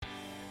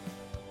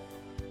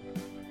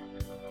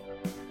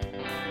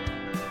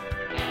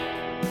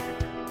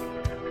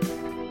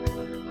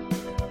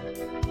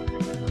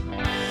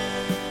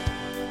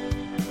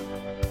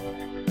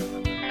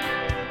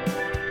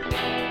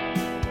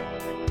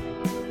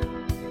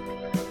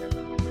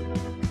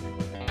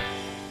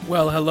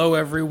Well, hello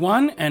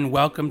everyone, and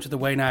welcome to the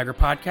Way Niagara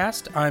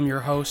podcast. I'm your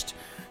host,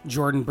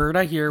 Jordan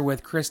Berta, here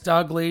with Chris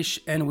Dalgleish,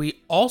 and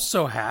we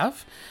also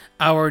have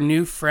our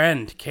new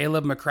friend,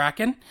 Caleb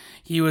McCracken.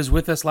 He was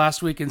with us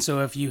last week, and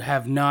so if you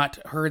have not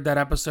heard that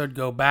episode,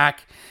 go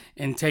back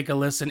and take a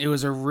listen. It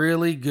was a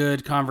really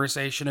good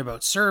conversation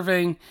about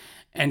serving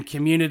and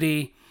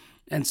community,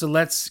 and so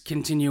let's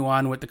continue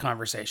on with the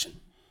conversation.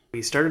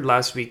 We started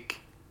last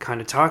week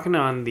kind of talking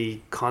on the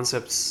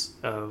concepts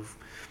of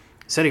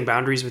setting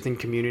boundaries within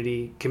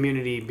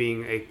community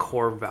being a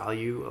core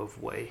value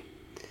of Way.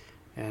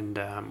 And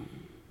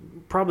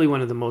probably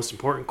one of the most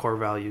important core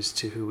values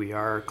to who we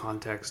are.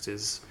 Context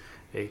is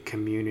a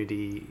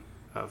community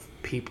of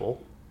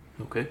people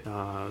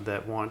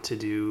that want to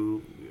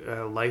do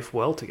life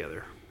well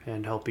together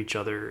and help each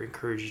other,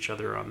 encourage each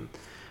other on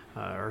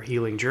our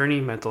healing journey,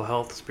 mental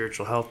health,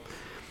 spiritual health,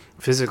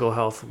 physical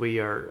health. We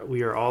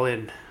are all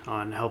in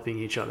on helping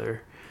each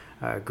other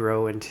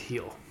grow and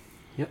heal.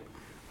 Yep.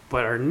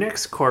 But our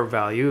next core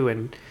value,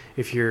 and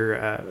if you're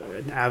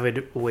an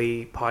avid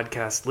Way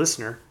podcast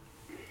listener,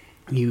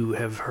 you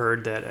have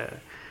heard that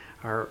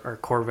our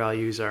core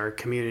values are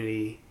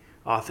community,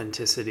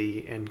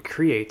 authenticity, and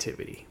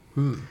creativity.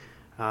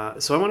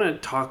 So I want to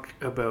talk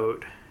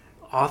about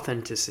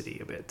authenticity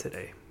a bit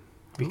today,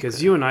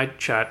 because you and I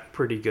chat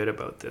pretty good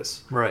about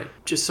this. Right.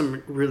 Just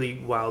some really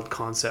wild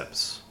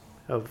concepts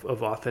of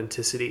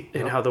authenticity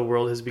and how the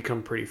world has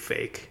become pretty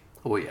fake.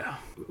 Oh, yeah.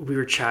 We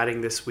were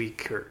chatting this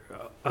week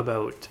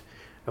about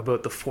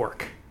the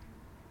fork.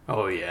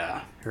 Oh,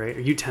 yeah. Right?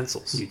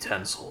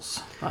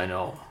 Utensils. I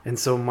know. And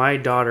so my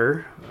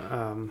daughter,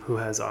 who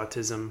has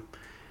autism,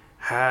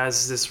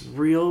 has this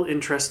real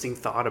interesting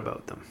thought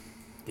about them.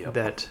 Yep.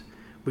 That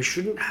we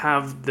shouldn't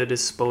have the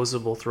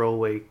disposable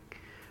throwaway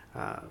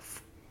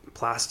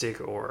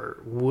plastic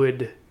or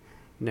wood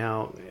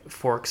now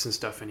forks and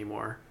stuff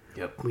anymore.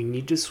 Yep. We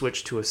need to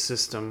switch to a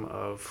system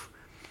of,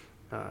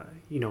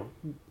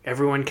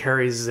 everyone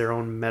carries their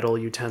own metal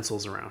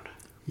utensils around.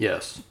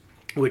 Yes.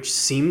 Which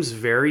seems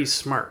very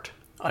smart.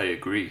 I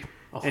agree.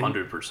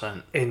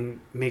 100%. And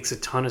makes a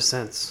ton of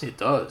sense. It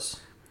does.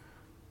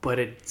 But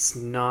it's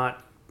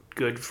not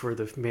good for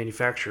the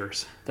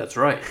manufacturers. That's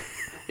right.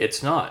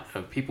 It's not.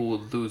 People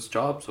would lose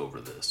jobs over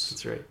this.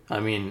 That's right.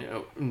 I mean,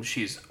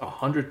 she's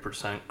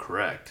 100%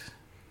 correct.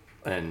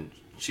 And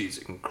she's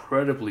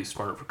incredibly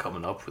smart for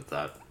coming up with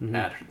that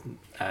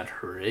at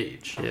her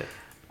age.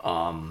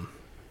 Yeah.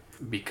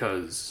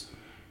 Because,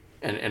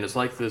 and it's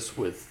like this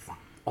with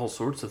all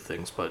sorts of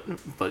things,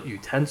 but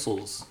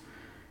utensils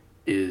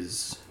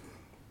is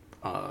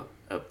a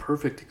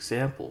perfect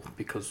example,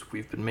 because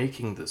we've been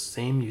making the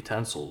same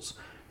utensils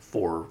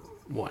for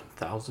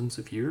thousands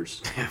of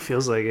years? It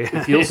feels like it.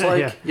 It feels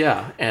like,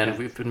 yeah. And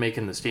we've been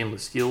making the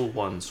stainless steel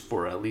ones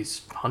for at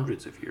least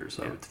hundreds of years,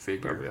 I would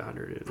figure. Probably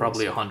 100.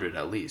 Probably 100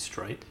 at least,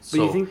 right? But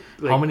so you think,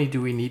 how many do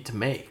we need to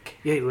make?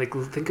 Yeah, like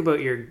think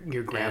about your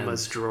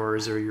grandma's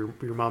drawers or your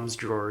mom's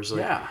drawers.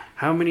 Like, yeah.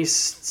 How many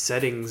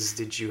settings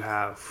did you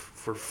have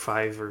for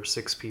 5 or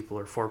 6 people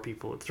or 4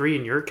 people? 3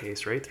 in your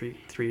case, right?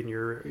 Three in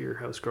your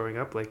house growing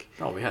up. Like,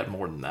 oh, we had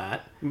more than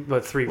that.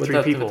 But three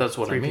people. That's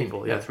what 3 I mean.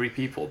 People, yeah, 3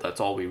 people. That's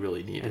all we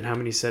really needed. And how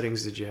many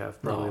settings did you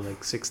have? Probably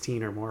like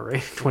 16 or more,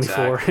 right?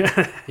 24.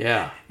 Exactly.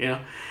 Yeah.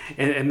 Yeah.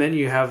 And then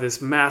you have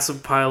this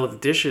massive pile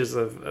of dishes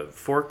of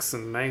forks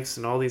and knives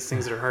and all these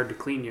things that are hard to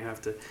clean. You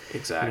have to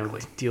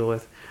deal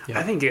with. Yeah.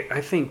 I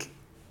think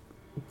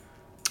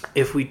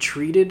if we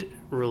treated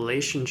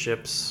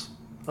relationships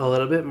a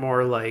little bit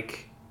more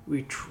like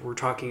we're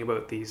talking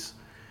about these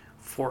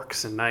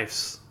forks and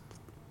knives,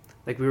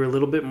 like we were a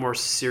little bit more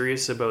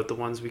serious about the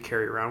ones we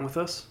carry around with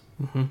us,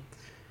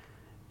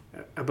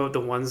 about the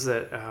ones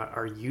that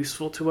are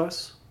useful to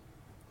us,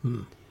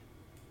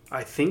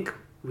 I think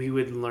we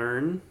would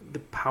learn the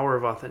power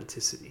of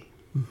authenticity.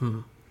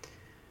 Because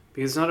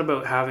it's not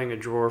about having a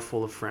drawer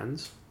full of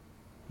friends.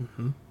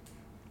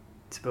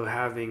 It's about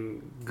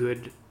having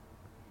good,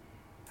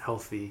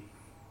 healthy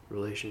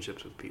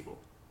relationships with people.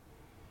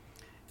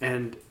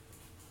 And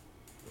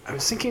I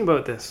was thinking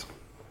about this.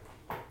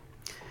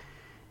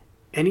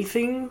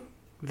 Anything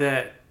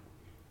that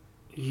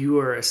you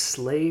are a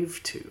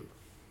slave to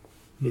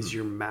is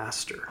your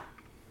master.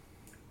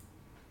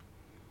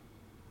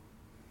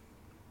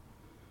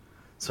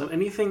 So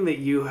anything that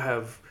you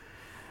have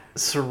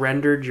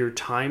surrendered your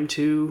time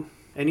to,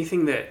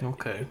 anything that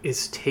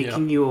is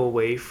taking you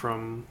away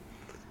from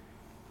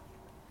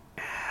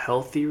a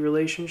healthy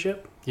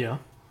relationship. Yeah.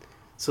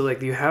 So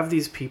like you have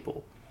these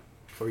people,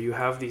 or you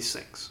have these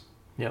things.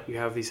 Yep. You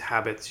have these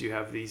habits, you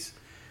have these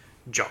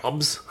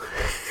jobs.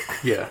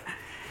 Yeah.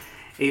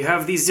 You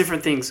have these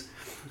different things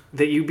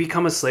that you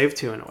become a slave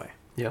to in a way.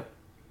 Yep.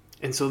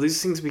 And so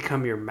these things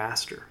become your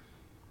master.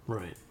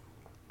 Right.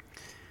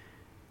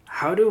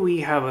 How do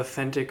we have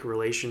authentic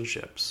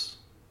relationships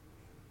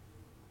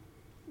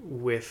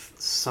with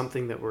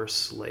something that we're a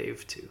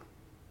slave to?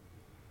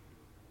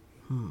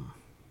 You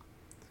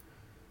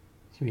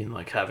mean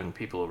like having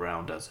people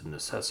around as a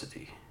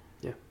necessity?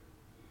 Yeah.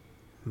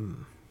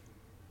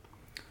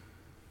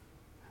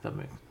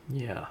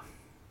 Yeah.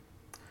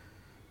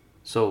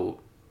 So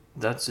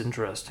that's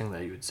interesting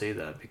that you would say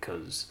that,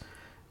 because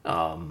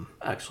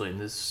actually in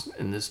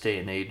this day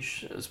and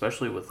age,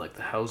 especially with like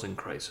the housing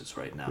crisis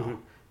right now,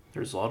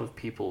 there's a lot of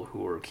people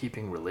who are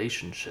keeping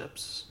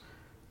relationships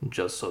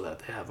just so that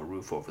they have a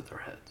roof over their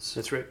heads.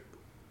 That's right.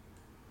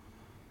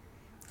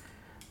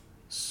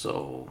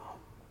 So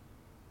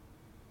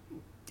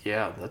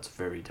yeah, that's a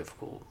very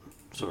difficult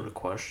sort of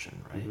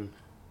question, right?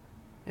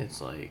 It's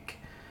like,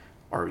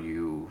 are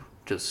you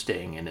just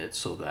staying in it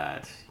so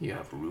that you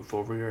have a roof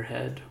over your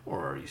head,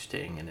 or are you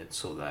staying in it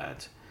so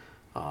that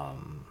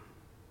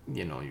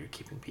you're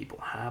keeping people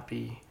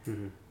happy?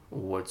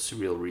 What's the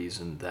real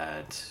reason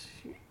that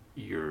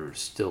you're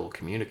still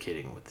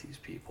communicating with these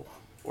people,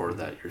 or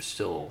that you're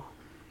still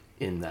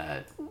in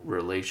that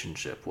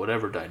relationship,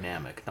 whatever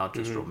dynamic, not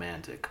just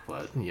romantic,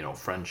 but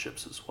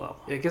friendships as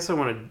well? I guess I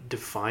want to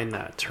define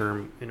that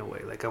term in a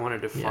way. Like, I want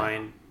to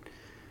define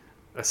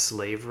a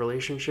slave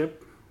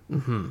relationship.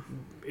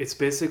 It's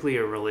basically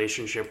a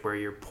relationship where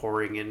you're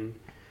pouring in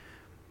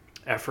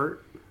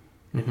effort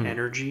and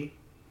energy,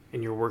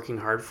 and you're working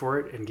hard for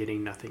it and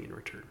getting nothing in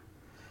return.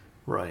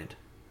 Right.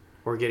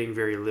 Or getting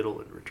very little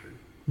in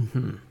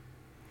return.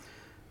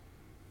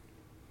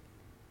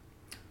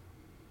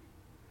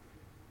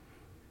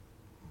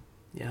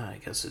 Yeah, I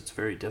guess it's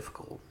very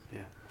difficult.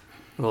 Yeah.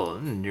 Well,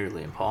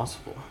 nearly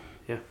impossible.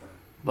 Yeah.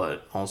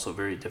 But also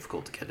very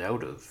difficult to get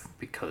out of,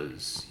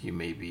 because you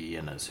may be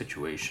in a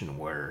situation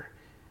where,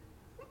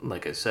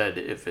 like I said,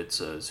 if it's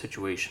a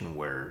situation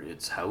where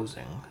it's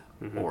housing,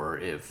 or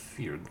if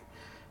you're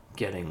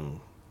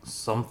getting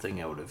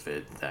something out of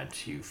it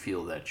that you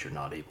feel that you're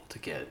not able to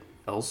get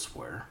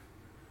elsewhere,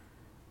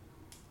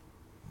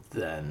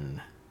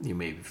 then you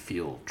may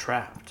feel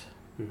trapped.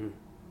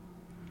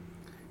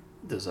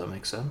 Does that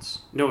make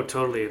sense? No,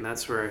 totally. And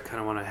that's where I kind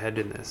of want to head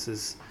in this,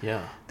 is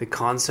Yeah. the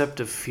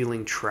concept of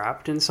feeling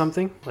trapped in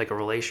something, like a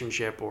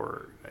relationship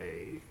or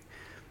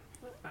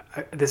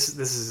this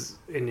is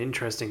an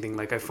interesting thing.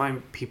 Like, I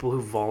find people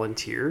who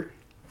volunteer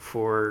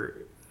for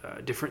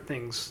different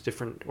things,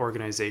 different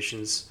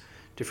organizations,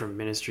 different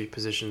ministry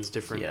positions,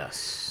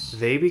 Yes.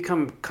 they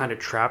become kind of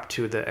trapped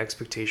to the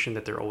expectation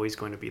that they're always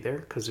going to be there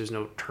because there's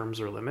no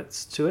terms or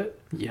limits to it.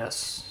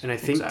 Yes. And I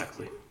think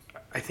exactly.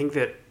 I think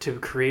that to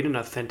create an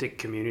authentic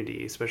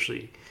community,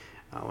 especially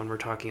when we're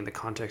talking in the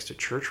context of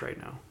church right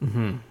now,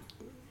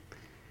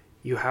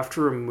 you have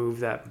to remove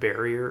that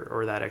barrier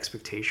or that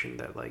expectation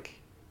that, like,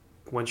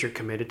 once you're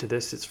committed to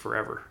this, it's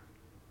forever.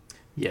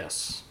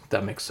 Yes,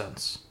 that makes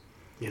sense.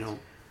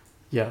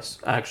 Yes,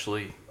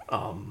 actually,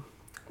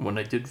 when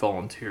I did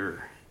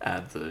volunteer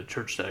at the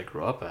church that I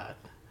grew up at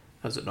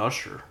as an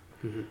usher,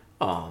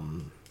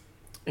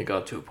 it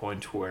got to a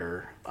point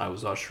where I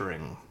was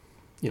ushering,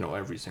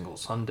 every single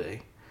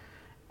Sunday,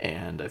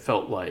 and I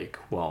felt like,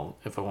 well,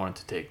 if I wanted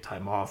to take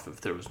time off, if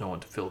there was no one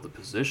to fill the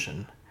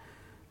position,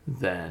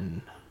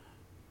 then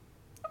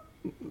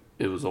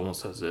it was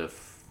almost as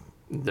if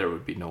there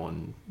would be no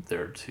one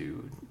there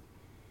to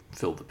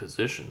fill the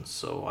position,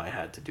 so I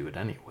had to do it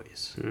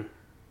anyways.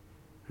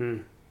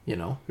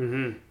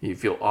 You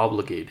feel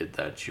obligated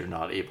that you're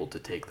not able to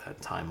take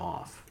that time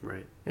off.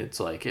 Right. It's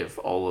like if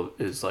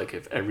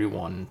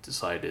everyone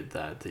decided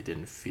that they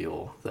didn't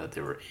feel that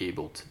they were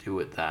able to do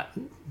it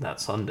that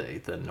Sunday,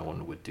 then no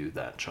one would do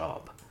that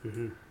job.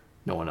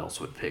 No one else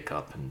would pick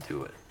up and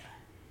do it.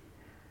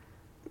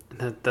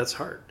 And that's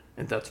hard.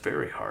 And that's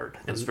very hard.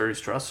 That's very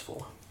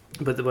stressful.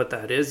 But what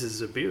that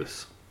is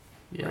abuse.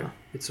 Yeah. Right?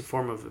 It's a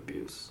form of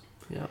abuse.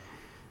 Yeah.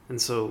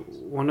 And so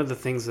one of the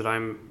things that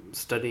I'm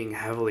studying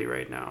heavily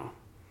right now,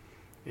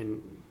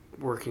 and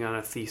working on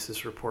a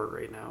thesis report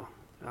right now,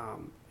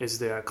 is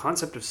the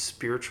concept of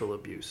spiritual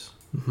abuse.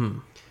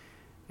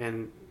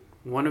 And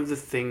one of the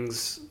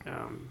things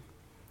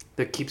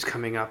that keeps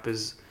coming up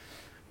is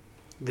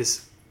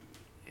this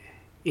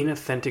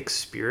inauthentic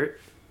spirit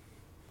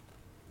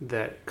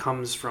that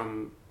comes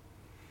from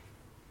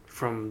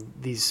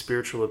these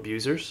spiritual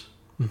abusers.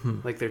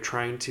 Like, they're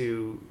trying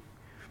to...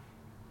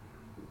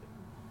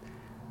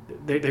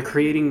 They're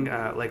creating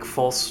like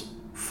false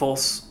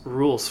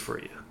rules for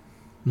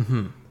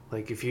you.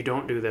 Like, if you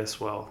don't do this,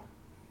 well,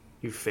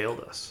 you failed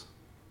us.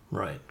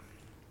 Right.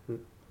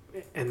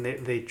 And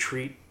they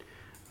treat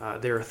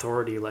their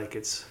authority like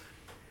it's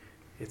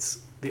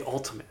the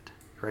ultimate,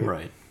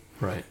 right?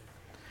 Right.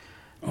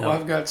 Oh, no.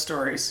 I've got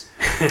stories.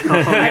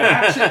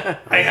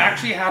 I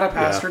actually had a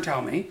pastor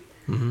tell me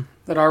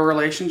that our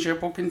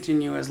relationship will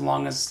continue as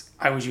long as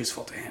I was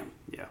useful to him.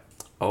 Yeah.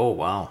 Oh,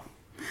 wow.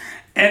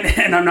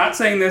 And I'm not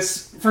saying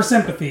this for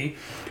sympathy,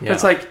 but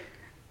it's like,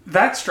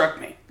 that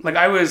struck me. Like,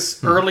 I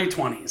was early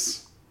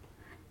 20s,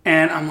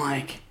 and I'm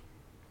like,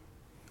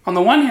 on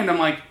the one hand, I'm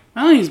like,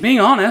 well, he's being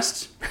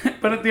honest,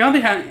 but on the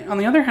other hand,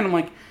 I'm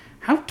like,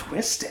 how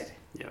twisted.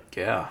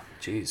 Yeah.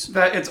 Jeez.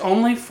 That it's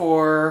only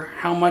for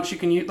how much you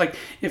can use. Like,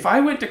 if I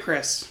went to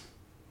Chris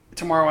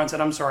tomorrow and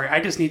said, I'm sorry,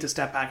 I just need to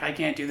step back, I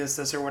can't do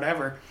this, or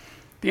whatever,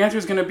 the answer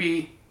is going to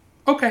be,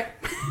 okay.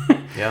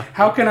 Yeah.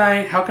 How can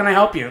I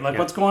help you? Like,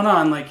 what's going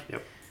on? Like,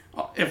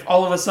 if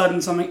all of a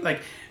sudden something,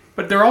 like,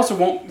 But there also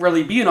won't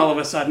really be an all of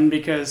a sudden,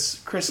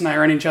 because Chris and I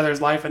are in each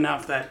other's life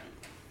enough that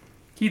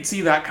he'd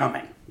see that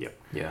coming. Yep.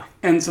 Yeah.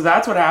 And so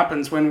that's what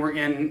happens when we're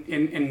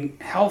in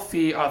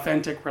healthy,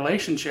 authentic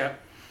relationship,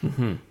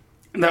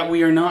 that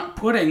we are not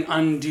putting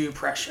undue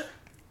pressure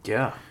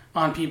Yeah.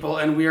 on people,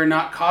 and we are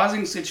not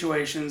causing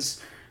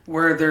situations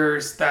where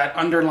there's that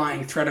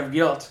underlying threat of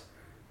guilt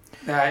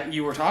that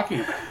you were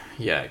talking about.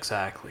 Yeah,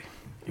 exactly.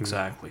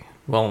 Exactly.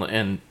 Well,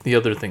 and the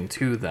other thing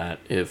too, that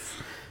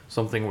if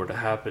something were to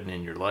happen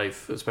in your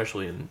life,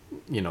 especially in,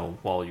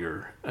 while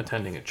you're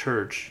attending a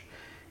church,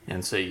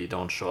 and say you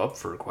don't show up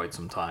for quite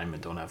some time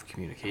and don't have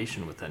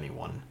communication with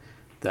anyone,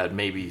 that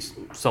maybe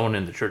someone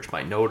in the church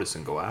might notice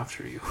and go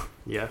after you.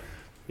 Yeah.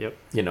 Yep.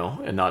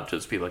 And not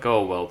just be like,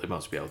 oh, well, they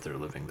must be out there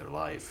living their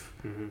life,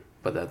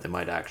 but that they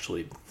might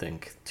actually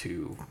think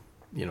to,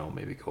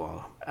 maybe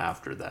go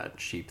after that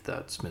sheep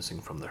that's missing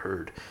from the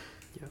herd.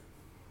 Yep.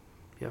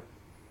 Yep.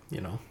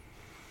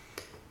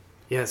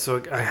 Yeah,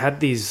 so I had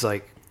these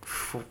like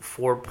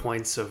 4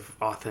 points of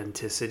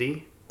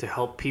authenticity to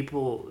help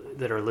people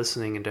that are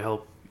listening, and to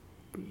help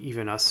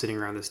even us sitting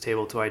around this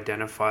table to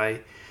identify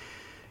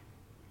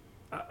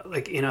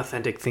like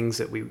inauthentic things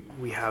that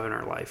we have in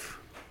our life.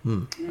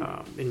 And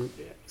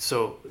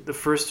so the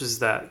first is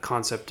that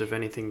concept of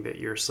anything that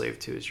you're a slave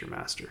to is your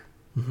master.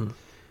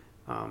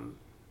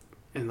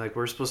 And like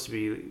we're supposed to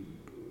be,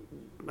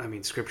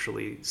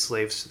 scripturally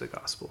slaves to the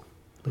gospel,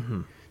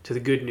 to the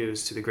good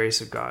news, to the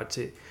grace of God,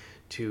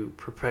 to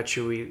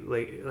perpetuate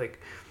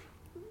like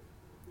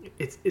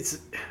it's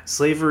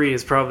slavery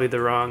is probably the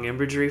wrong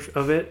imagery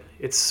of it.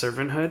 It's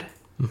servanthood.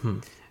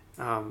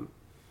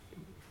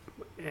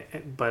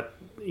 But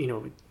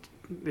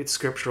it's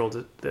scriptural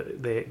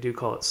that they do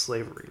call it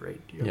slavery, right?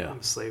 I'm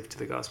a slave to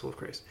the gospel of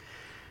Christ.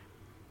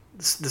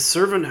 The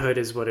servanthood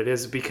is what it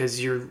is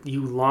because you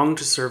long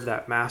to serve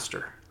that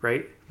master,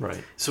 right?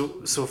 Right. So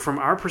from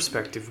our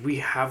perspective, we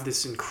have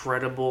this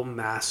incredible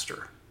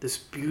master, this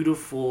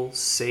beautiful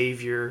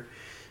savior,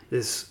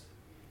 this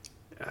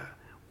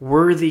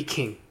worthy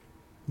king.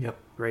 Yep.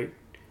 Right?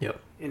 Yep.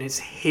 And it's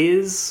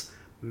his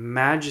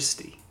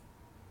majesty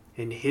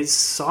and his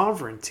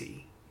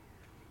sovereignty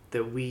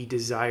that we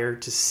desire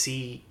to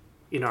see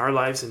in our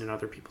lives and in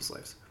other people's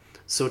lives.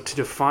 So to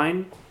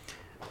define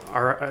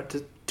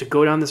to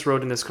go down this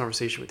road in this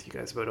conversation with you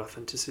guys about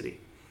authenticity,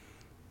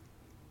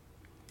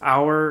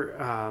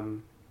 our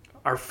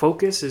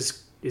focus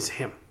is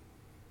him,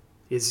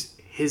 is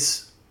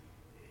his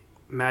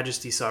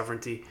majesty,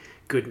 sovereignty,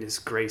 goodness,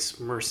 grace,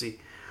 mercy,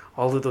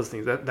 all of those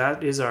things.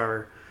 That is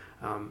our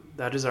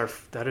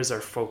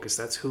focus.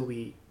 That's who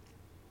we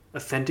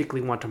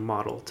authentically want to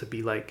model, to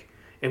be like,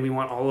 and we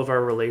want all of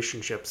our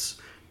relationships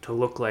to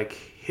look like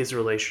his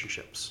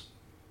relationships.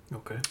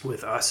 Okay.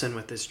 With us and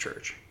with this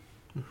church.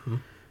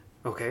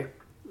 Okay.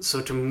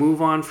 So to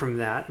move on from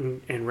that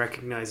and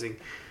recognizing,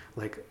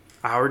 like,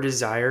 our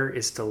desire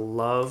is to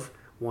love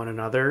one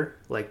another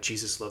like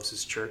Jesus loves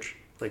his church,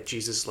 like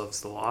Jesus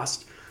loves the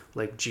lost,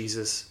 like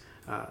Jesus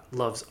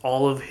loves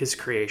all of his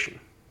creation.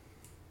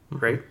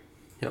 Right?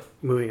 Yep.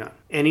 Moving on.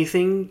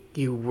 Anything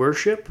you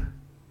worship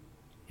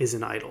is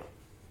an idol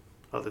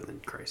other than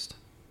Christ.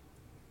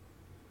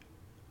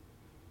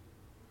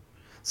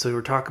 So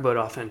we're talking about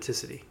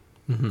authenticity.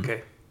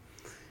 Okay.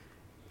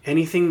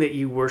 Anything that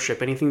you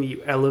worship, anything that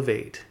you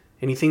elevate,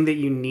 anything that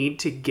you need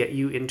to get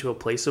you into a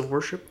place of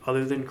worship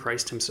other than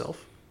Christ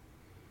himself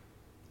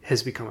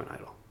has become an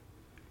idol.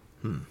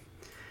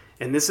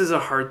 And this is a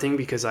hard thing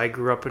because I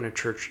grew up in a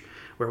church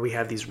where we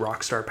had these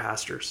rock star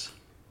pastors.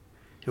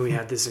 And we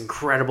had this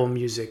incredible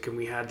music, and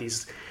we had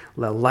the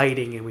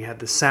lighting, and we had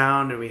the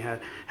sound, and we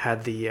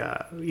had the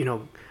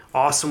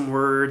awesome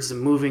words, the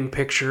moving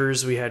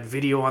pictures. We had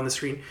video on the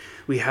screen.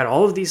 We had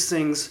all of these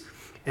things,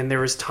 and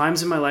there was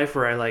times in my life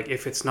where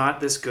if it's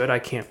not this good, I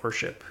can't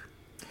worship.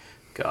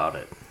 Got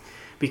it.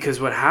 Because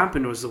what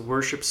happened was the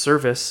worship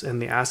service and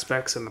the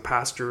aspects and the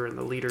pastor and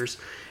the leaders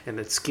and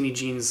the skinny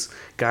jeans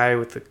guy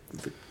with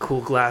the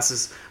cool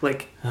glasses,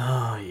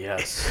 oh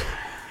yes,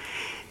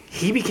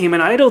 he became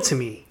an idol to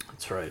me.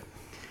 That's right.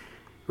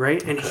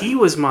 Right? And he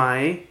was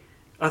my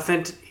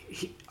authentic.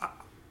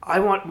 I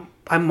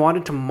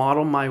wanted to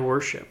model my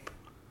worship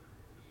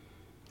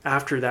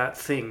after that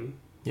thing.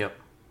 Yep.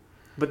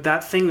 But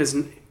that thing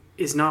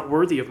is not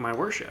worthy of my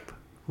worship.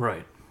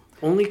 Right.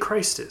 Only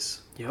Christ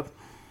is. Yep.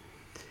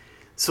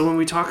 So when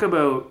we talk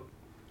about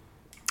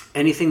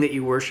anything that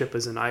you worship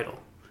as an idol,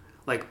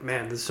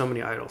 man, there's so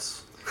many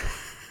idols.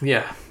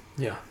 Yeah.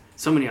 Yeah.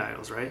 So many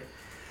idols, right?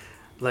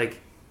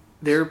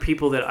 There are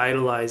people that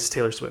idolize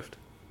Taylor Swift.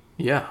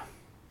 Yeah.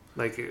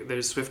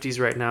 There's Swifties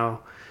right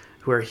now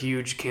who are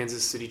huge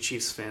Kansas City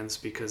Chiefs fans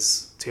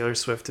because Taylor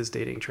Swift is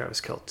dating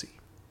Travis Kelce.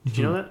 Did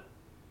you know that?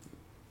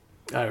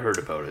 I heard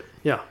about it.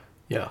 Yeah.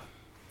 Yeah.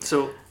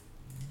 So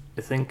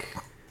I think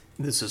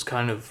this is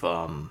kind of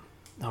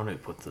how do I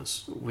put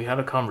this? We had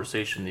a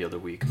conversation the other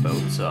week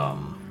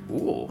about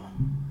ooh,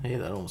 hey,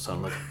 that almost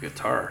sounded like a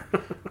guitar.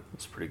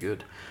 That's pretty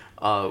good.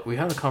 We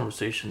had a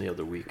conversation the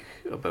other week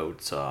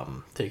about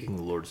taking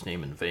the Lord's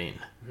name in vain.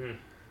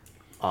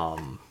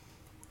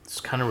 this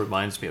kind of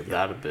reminds me of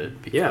that a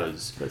bit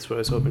because that's what I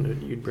was hoping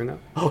you'd bring up.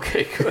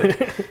 Okay, good.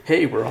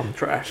 Hey, we're on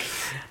track.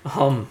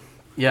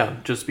 Yeah,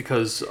 just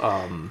because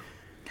the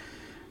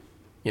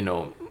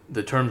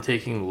term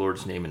taking the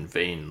Lord's name in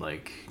vain,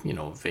 like,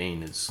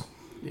 vain is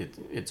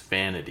it's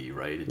vanity,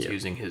 right? It's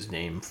using his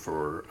name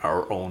for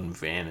our own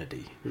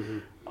vanity.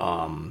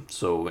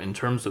 So in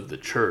terms of the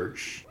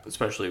church,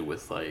 especially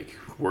with like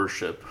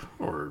worship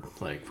or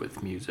like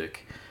with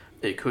music,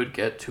 it could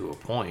get to a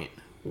point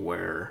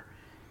where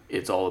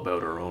it's all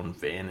about our own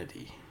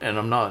vanity. And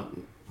I'm not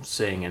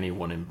saying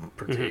anyone in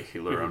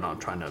particular, I'm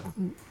not trying to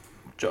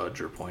judge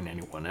or point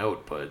anyone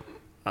out, but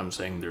I'm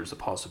saying there's a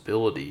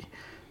possibility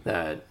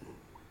that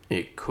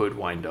it could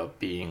wind up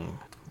being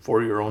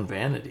for your own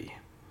vanity.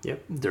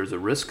 Yep. There's a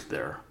risk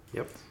there.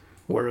 Yep.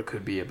 Where it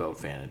could be about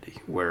vanity,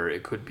 where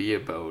it could be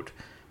about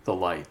the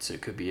lights,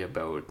 it could be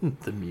about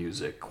the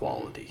music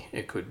quality,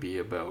 it could be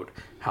about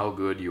how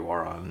good you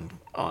are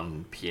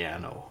on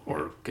piano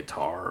or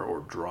guitar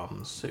or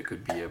drums, it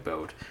could be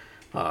about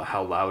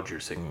how loud you're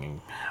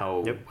singing,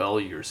 how well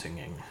you're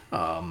singing,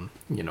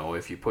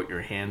 if you put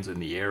your hands in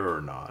the air or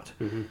not,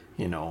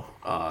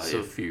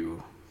 if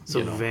you...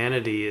 So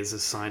vanity is a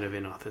sign of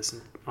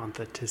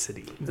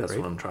inauthenticity. That's right?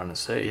 what I'm trying to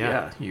say.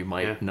 Yeah. You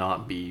might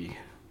not be...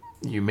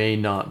 You may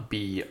not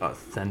be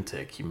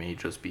authentic. You may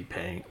just be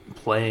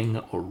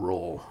playing a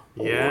role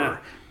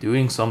or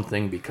doing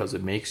something because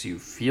it makes you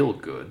feel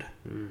good,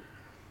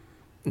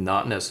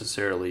 not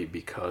necessarily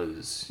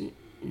because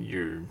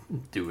you're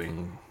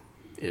doing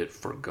it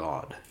for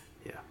God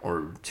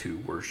or to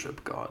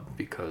worship God,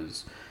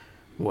 because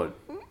what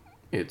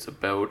it's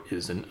about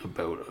isn't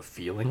about a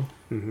feeling.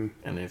 And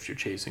if you're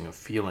chasing a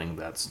feeling,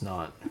 that's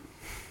not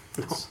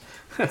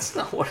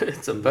what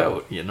it's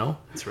about,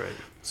 That's right.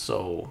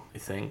 So I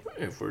think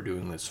if we're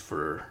doing this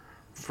for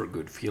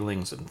good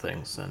feelings and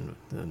things, then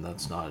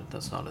that's not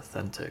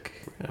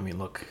authentic. I mean,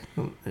 look,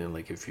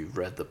 like if you've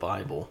read the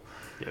Bible,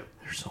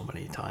 there's so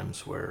many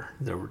times where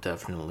there were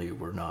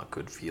not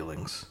good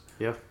feelings.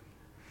 Yeah.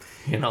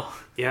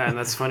 Yeah, and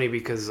that's funny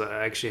because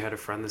I actually had a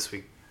friend this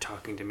week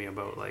talking to me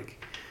about,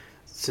 like,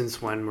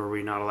 since when were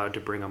we not allowed to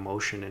bring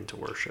emotion into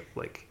worship?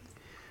 Like,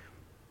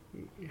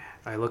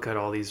 I look at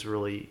all these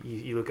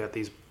you look at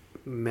these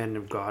men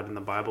of God in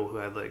the Bible who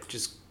had like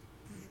just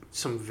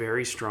some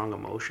very strong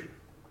emotion,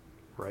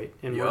 right?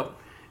 And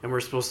we're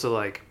supposed to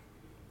like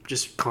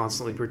just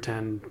constantly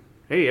pretend,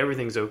 hey,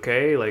 everything's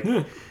okay, like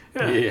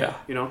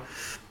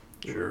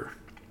Sure.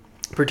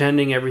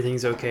 Pretending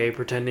everything's okay,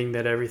 pretending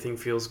that everything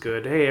feels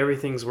good. Hey,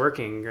 everything's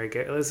working. Right?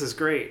 This is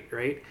great,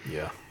 right?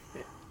 Yeah.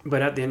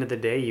 But at the end of the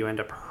day, you end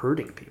up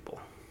hurting people.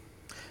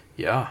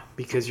 Yeah.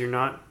 Because you're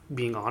not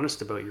being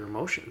honest about your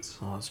emotions.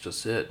 Well, that's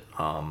just it.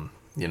 I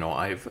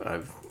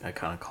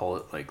kind of call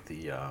it like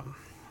the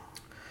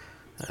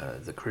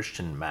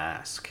Christian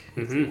mask,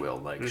 if you will,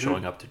 like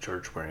showing up to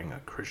church wearing a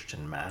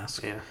Christian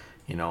mask. Yeah.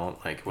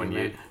 Like when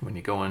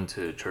you go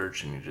into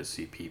church and you just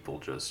see people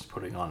just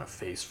putting on a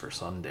face for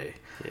Sunday.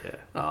 Yeah.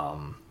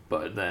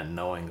 But then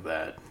knowing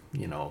that,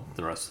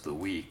 the rest of the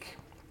week,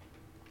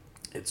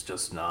 it's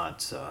just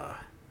not,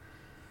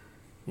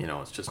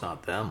 it's just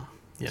not them.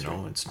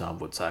 It's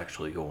not what's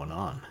actually going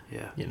on.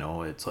 Yeah.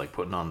 It's like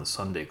putting on the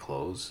Sunday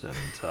clothes and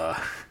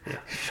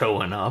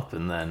showing up,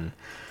 and then,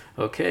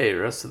 okay,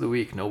 the rest of the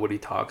week, nobody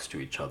talks to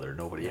each other.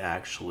 Nobody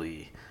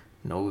actually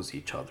knows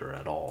each other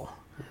at all.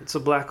 It's a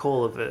black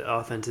hole of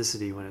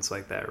authenticity when it's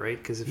like that, right?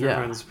 Because if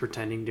everyone's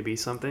pretending to be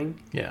something,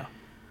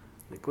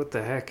 like, what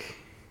the heck?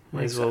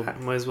 Might as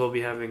well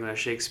be having a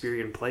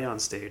Shakespearean play on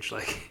stage,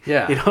 like,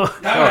 that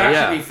would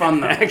actually be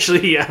fun though.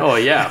 Actually, yeah. Oh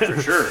yeah, for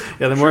sure.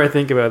 The more I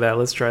think about that,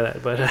 let's try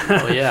that. But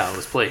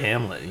let's play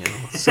Hamlet.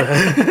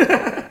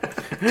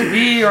 To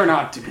be or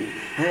not to be.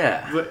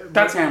 Yeah, but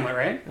that's Hamlet,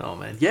 right? Oh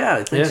man, yeah,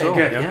 I think so.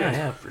 Good,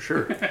 yeah, for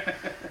sure.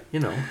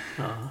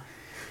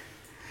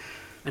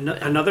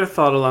 Another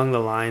thought along the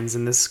lines,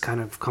 and this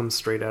kind of comes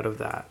straight out of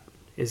that,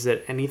 is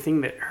that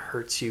anything that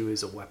hurts you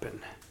is a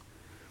weapon.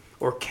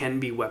 Or can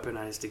be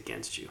weaponized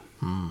against you.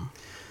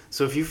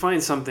 So if you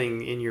find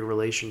something in your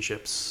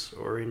relationships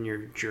or in your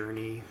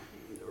journey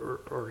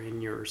or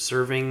in your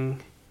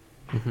serving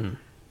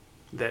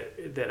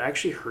that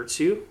actually hurts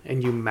you,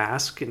 and you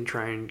mask and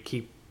try and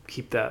keep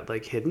that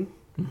like hidden,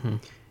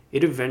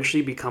 it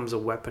eventually becomes a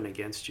weapon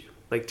against you.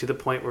 Like to the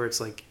point where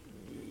it's like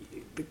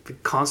the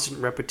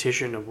constant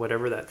repetition of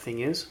whatever that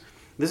thing is.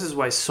 This is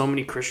why so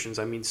many Christians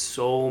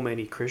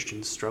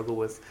struggle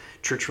with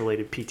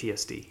church-related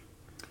PTSD.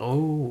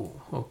 Oh,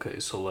 okay.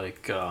 So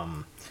like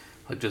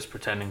just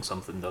pretending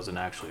something doesn't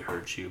actually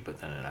hurt you,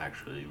 but then it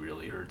actually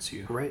really hurts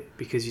you. Right,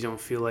 because you don't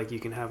feel like you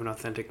can have an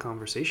authentic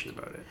conversation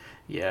about it.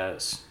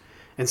 Yes.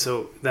 And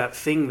so that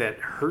thing that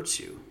hurts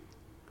you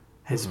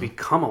has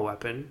become a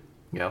weapon.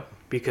 Yep.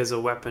 Because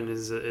a weapon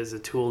is a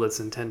tool that's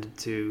intended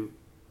to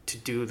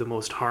do the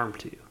most harm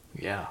to you.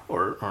 Yeah,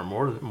 or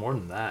more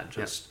than that,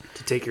 just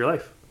to take your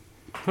life.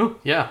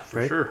 Yeah,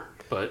 for sure.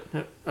 But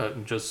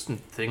just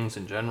things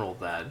in general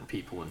that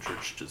people in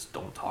church just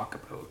don't talk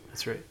about.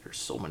 That's right. There's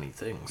so many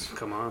things.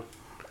 Come on.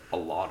 A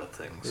lot of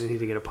things. We need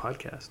to get a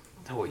podcast.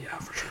 Oh yeah,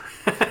 for sure.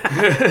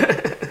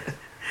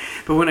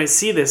 But when I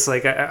see this,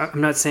 like,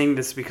 I'm not saying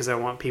this because I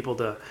want people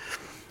to,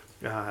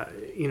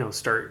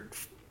 start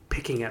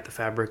picking at the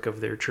fabric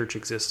of their church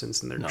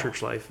existence and their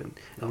church life and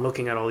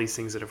looking at all these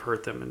things that have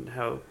hurt them and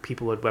how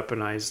people had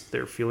weaponized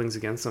their feelings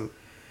against them.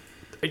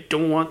 I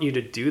don't want you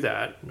to do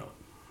that. No.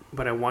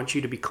 But I want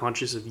you to be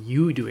conscious of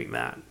you doing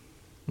that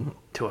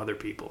to other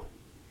people.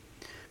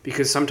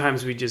 Because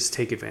sometimes we just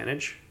take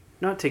advantage.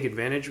 Not take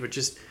advantage, but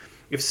just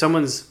if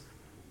someone's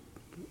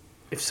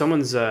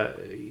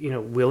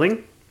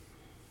willing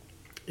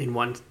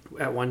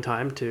at one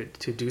time to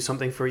do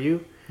something for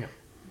you,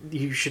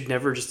 you should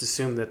never just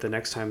assume that the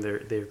next time they're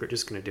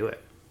just going to do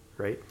it,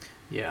 right?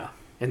 Yeah.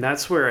 And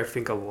that's where I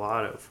think a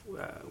lot of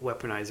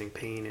weaponizing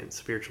pain and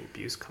spiritual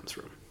abuse comes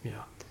from.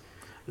 Yeah.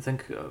 I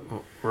think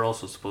we're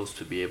also supposed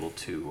to be able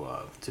to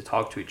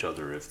talk to each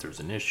other if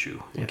there's an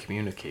issue and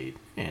communicate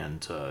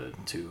and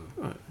to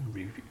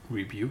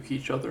rebuke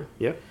each other.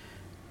 Yeah.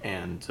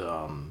 And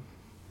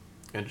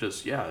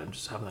just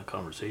having that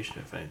conversation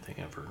if anything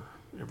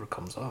ever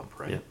comes up,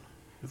 right? Yeah.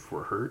 If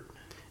we're hurt.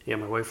 Yeah,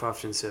 my wife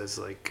often says,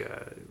 like,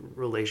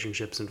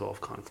 relationships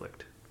involve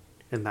conflict,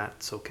 and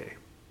that's okay,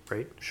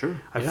 right? Sure.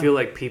 I feel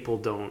like people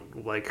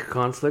don't like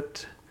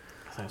conflict.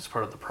 I think it's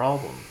part of the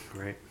problem.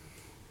 Right.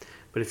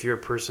 But if you're a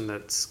person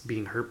that's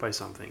being hurt by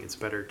something, it's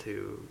better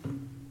to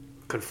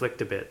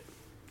conflict a bit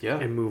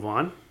and move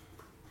on.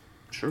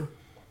 Sure.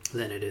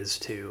 Than it is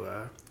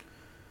to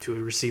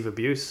receive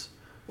abuse.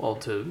 Well,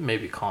 to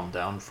maybe calm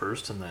down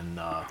first and then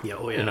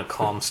in a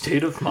calm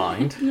state of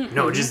mind.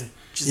 No, just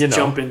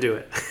jump into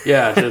it.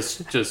 Yeah,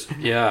 just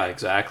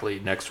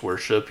exactly. Next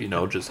worship,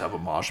 just have a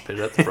mosh pit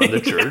at the front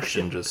of the church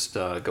and just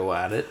go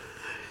at it.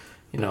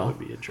 That would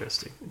be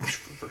interesting.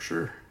 For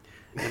sure.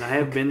 And I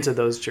have been to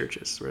those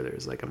churches where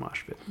there's like a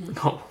mosh pit.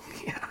 Oh,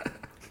 yeah.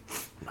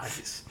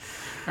 Nice.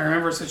 I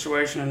remember a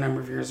situation a number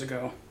of years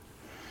ago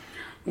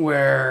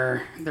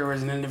where there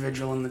was an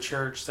individual in the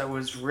church that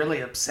was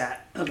really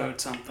upset about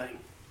something.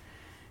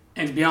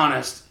 And to be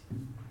honest,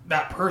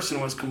 that person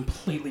was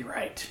completely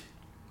right.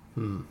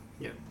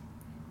 Yeah.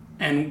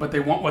 And what they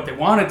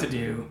wanted to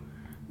do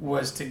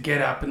was to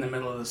get up in the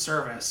middle of the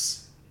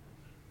service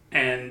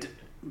and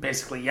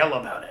basically yell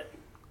about it.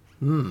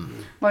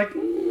 Like,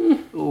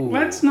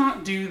 let's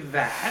not do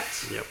that.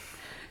 Yep.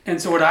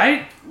 And so what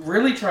I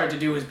really tried to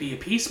do was be a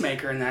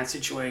peacemaker in that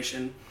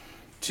situation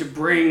to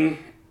bring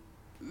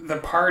the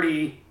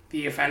party,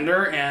 the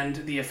offender and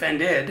the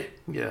offended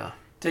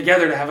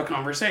together to have a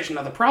conversation.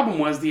 Now, the problem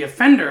was the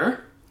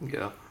offender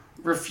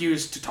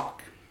refused to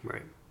talk.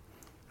 Right.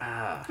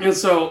 And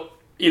so,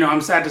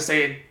 I'm sad to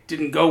say it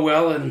didn't go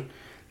well and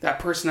that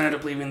person ended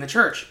up leaving the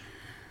church.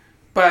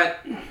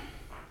 But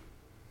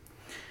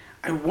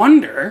I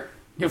wonder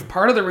if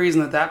part of the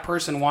reason that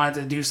person wanted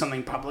to do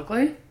something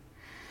publicly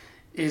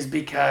is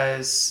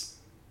because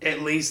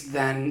at least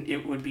then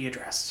it would be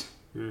addressed.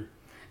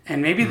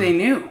 And maybe they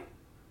knew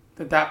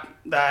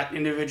that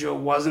individual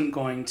wasn't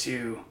going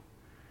to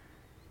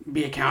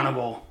be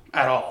accountable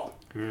at all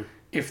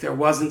if there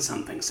wasn't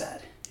something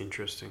said.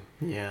 Interesting.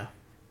 Yeah.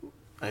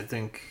 I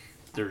think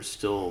there's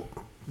still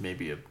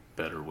maybe a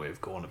better way of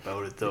going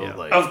about it, though. Yeah.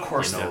 Like, of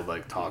course,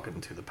 like talking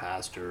to the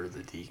pastor,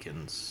 the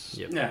deacons,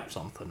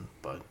 something.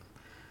 But,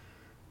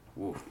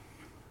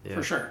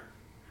 for sure.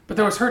 But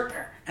there was hurt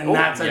there, and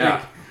that's I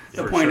think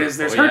the point sure. is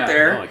there's hurt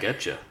there. No, I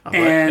get you.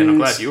 And I'm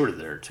glad you were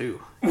there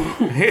too.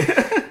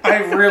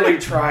 I really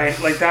tried.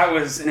 Like, that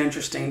was an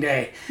interesting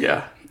day.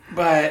 Yeah.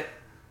 But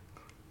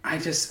I'm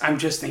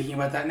just thinking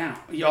about that now.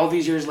 All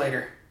these years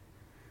later,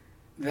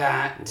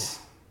 that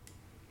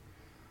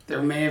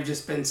there may have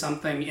just been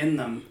something in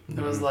them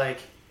that was like,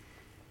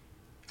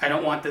 I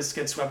don't want this to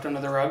get swept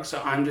under the rug,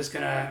 so I'm just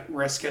going to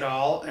risk it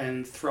all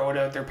and throw it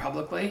out there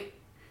publicly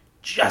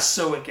just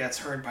so it gets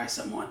heard by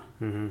someone.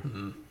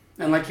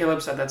 And like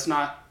Caleb said, that's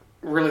not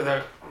really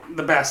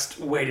the best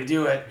way to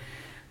do it.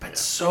 But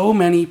so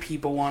many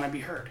people want to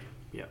be heard.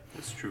 Yeah,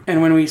 that's true.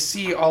 And when we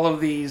see all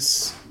of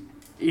these,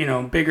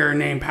 bigger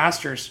name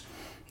pastors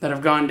that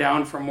have gone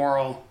down for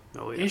moral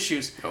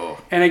issues.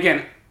 And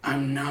again,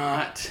 I'm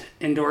not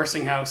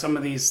endorsing how some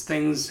of these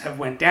things have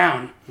went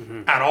down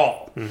at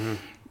all.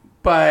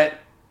 But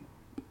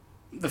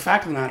the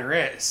fact of the matter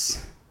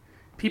is,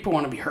 people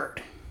want to be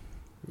heard.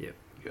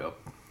 Yep.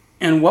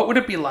 And what would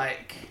it be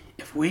like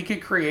if we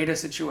could create a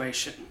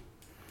situation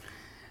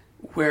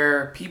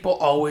where people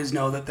always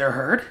know that they're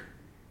heard?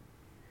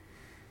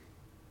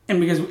 And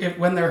because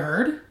when they're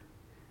heard,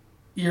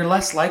 you're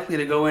less likely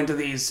to go into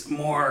these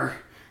more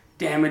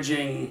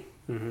damaging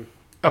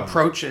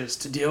approaches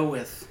to deal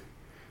with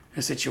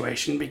a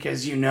situation,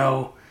 because you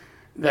know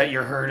that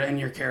you're heard and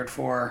you're cared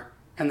for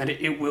and that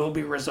it will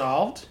be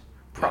resolved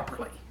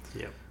properly.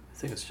 Yep. I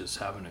think it's just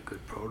having a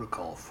good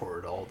protocol for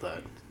it all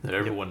that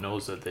everyone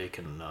knows that they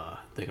can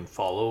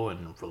follow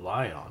and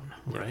rely on,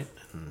 right?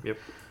 And,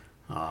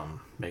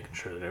 making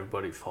sure that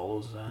everybody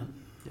follows that.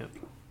 Yep.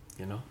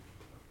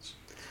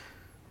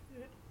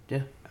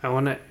 Yeah. I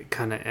want to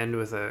kind of end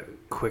with a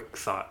quick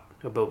thought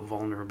about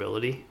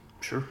vulnerability.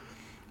 Sure.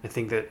 I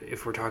think that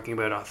if we're talking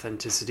about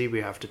authenticity,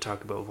 we have to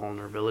talk about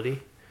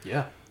vulnerability.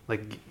 Yeah.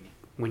 Like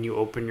when you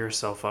open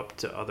yourself up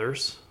to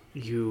others,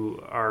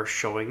 you are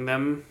showing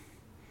them,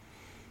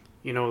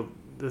 you know,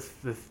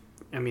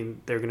 I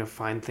mean, they're going to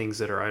find things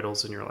that are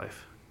idols in your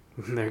life.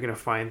 They're going to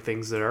find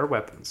things that are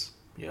weapons.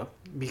 Yep.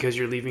 Because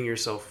you're leaving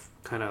yourself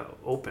kind of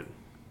open.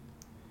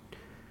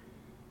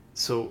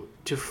 So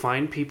to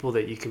find people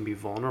that you can be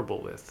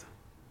vulnerable with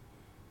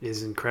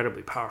is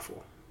incredibly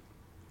powerful.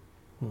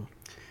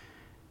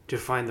 To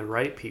find the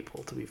right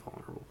people to be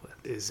vulnerable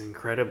with is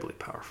incredibly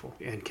powerful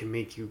and can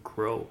make you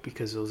grow,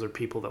 because those are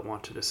people that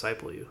want to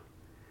disciple you.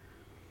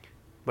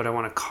 But I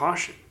want to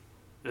caution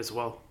as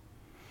well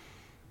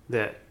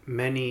that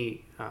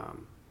many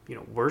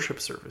worship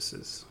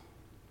services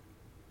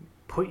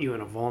put you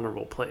in a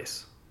vulnerable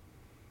place.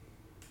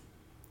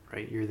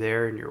 Right? You're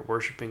there and you're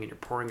worshiping and you're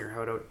pouring your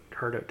heart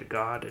out to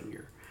God, and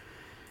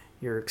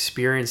you're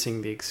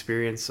experiencing the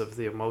experience of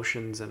the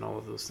emotions and all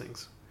of those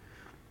things.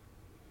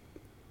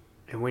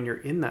 And when you're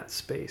in that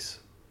space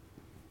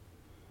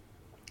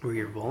where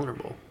you're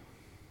vulnerable,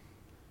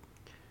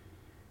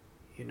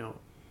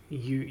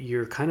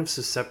 you're kind of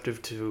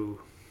susceptible to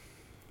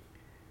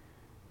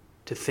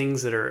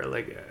things that are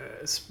like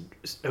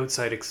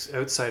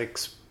outside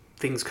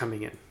things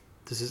coming in.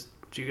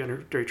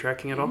 Are you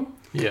tracking at all?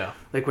 Yeah.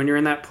 Like when you're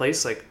in that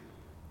place, like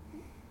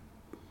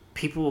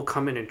people will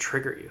come in and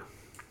trigger you.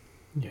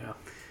 Yeah.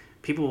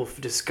 People will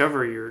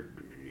discover your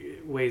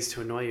ways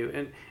to annoy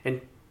you,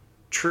 and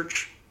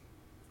church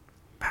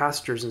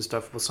pastors and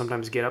stuff will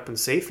sometimes get up and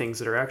say things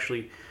that are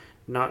actually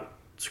not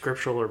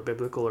scriptural or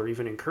biblical or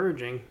even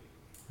encouraging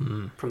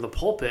from the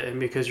pulpit, and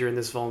because you're in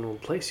this vulnerable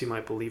place, you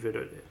might believe it.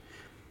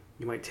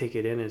 You might take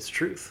it in as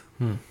truth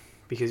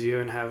because you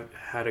haven't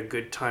had a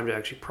good time to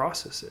actually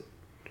process it.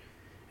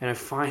 And I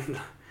find,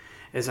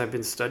 as I've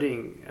been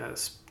studying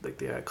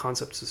the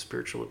concepts of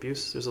spiritual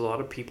abuse, there's a lot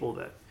of people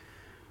that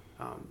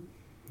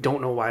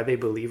don't know why they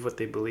believe what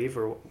they believe,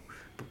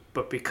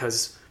 but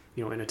because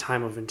in a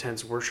time of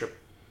intense worship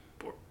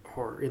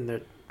or in the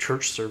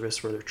church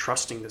service where they're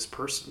trusting this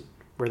person,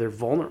 where they're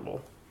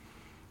vulnerable,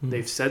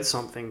 they've said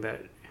something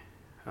that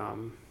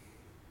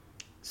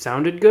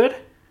sounded good.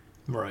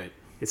 Right.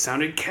 It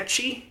sounded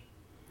catchy.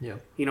 Yeah.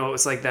 It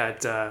was like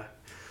that, the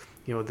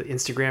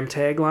Instagram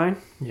tagline.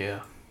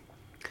 Yeah.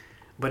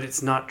 But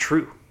it's not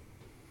true.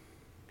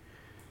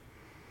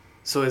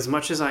 So as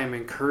much as I am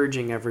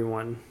encouraging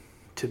everyone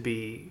to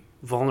be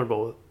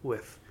vulnerable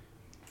with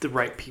the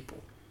right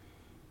people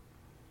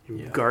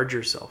and guard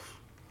yourself,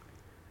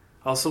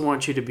 I also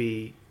want you to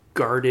be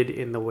guarded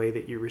in the way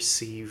that you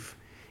receive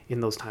in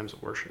those times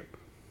of worship.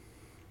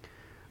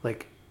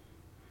 Like,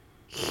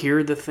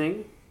 hear the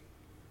thing,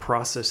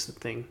 process the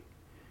thing,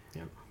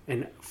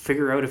 and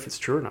figure out if it's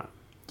true or not.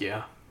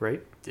 Yeah.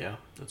 Right? Yeah,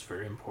 that's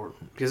very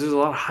important. Because there's a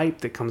lot of hype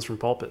that comes from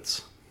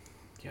pulpits.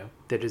 Yeah.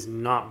 That is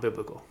not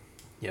biblical.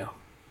 Yeah.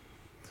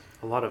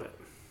 A lot of it.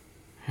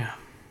 Yeah.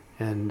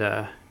 And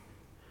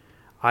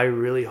I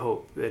really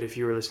hope that if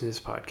you were listening to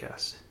this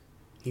podcast,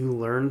 you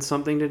learned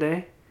something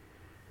today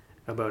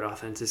about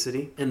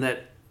authenticity, and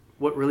that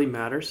what really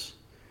matters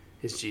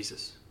is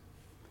Jesus.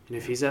 And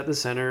if he's at the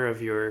center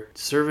of your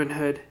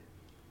servanthood,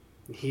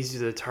 he's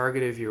the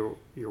target of your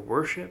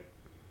worship,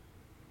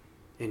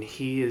 and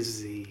he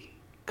is the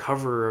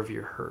cover of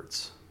your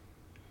hurts.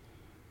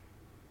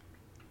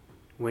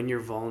 When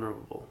you're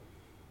vulnerable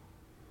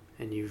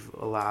and you've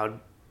allowed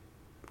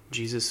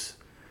Jesus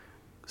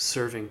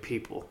serving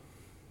people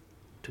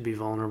to be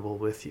vulnerable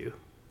with you,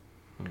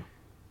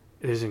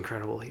 it is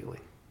incredible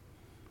healing.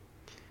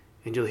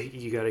 And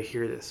you got to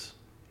hear this.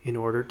 In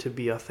order to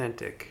be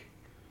authentic,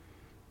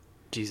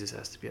 Jesus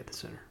has to be at the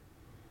center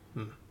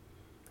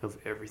of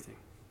everything.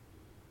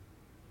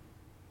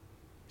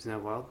 Isn't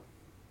that wild?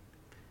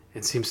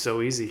 It seems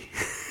so easy.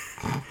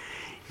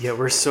 Yet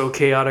we're so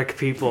chaotic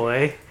people,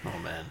 eh? Oh,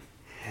 man.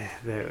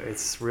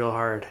 It's real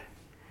hard.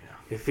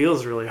 Yeah. It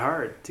feels really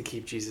hard to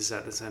keep Jesus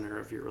at the center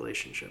of your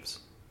relationships.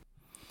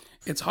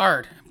 It's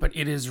hard, but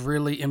it is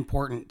really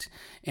important.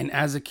 And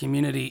as a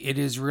community, it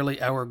is really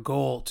our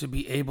goal to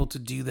be able to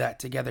do that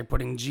together,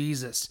 putting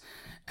Jesus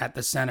at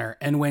the center.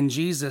 And when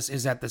Jesus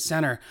is at the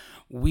center,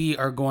 we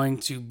are going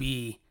to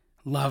be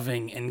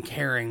loving and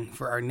caring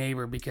for our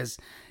neighbor, because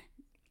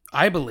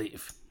I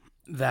believe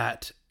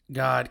that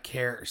God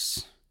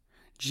cares.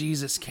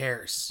 Jesus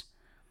cares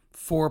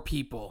for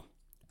people,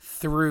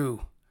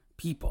 through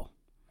people.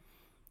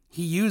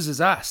 He uses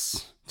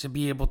us to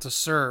be able to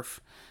serve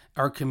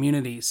our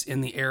communities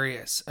in the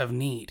areas of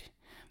need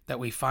that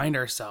we find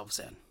ourselves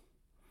in.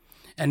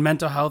 And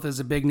mental health is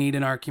a big need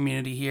in our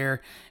community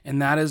here,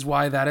 and that is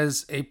why that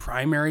is a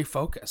primary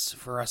focus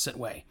for us at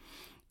Way.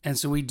 And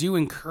so we do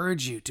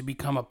encourage you to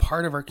become a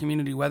part of our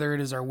community, whether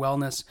it is our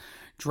wellness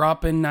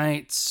drop-in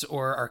nights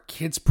or our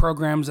kids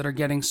programs that are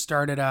getting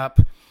started up,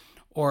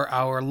 or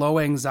our low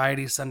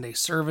anxiety Sunday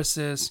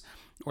services,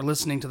 or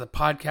listening to the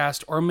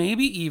podcast, or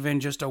maybe even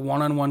just a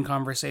one-on-one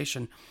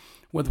conversation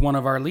with one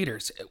of our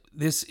leaders.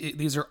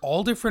 These are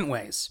all different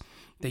ways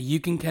that you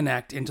can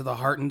connect into the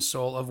heart and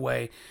soul of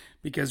Way,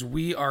 because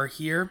we are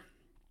here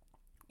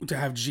to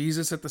have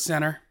Jesus at the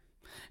center.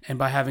 And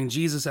by having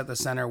Jesus at the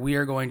center, we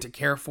are going to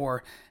care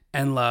for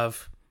and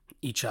love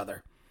each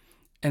other.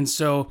 And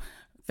so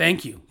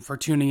thank you for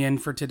tuning in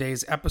for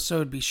today's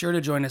episode. Be sure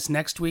to join us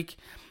next week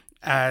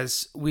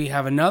as we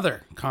have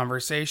another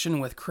conversation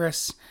with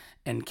Chris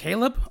and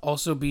Caleb.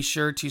 Also, be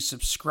sure to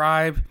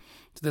subscribe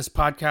to this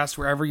podcast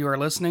wherever you are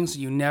listening so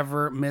you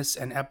never miss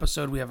an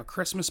episode. We have a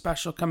Christmas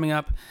special coming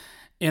up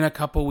in a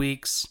couple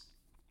weeks.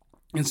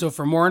 And so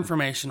for more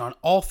information on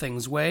all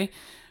things Way,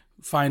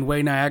 find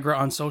Way Niagara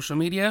on social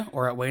media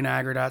or at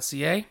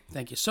wayniagara.ca.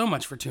 Thank you so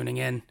much for tuning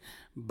in.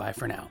 Bye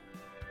for now.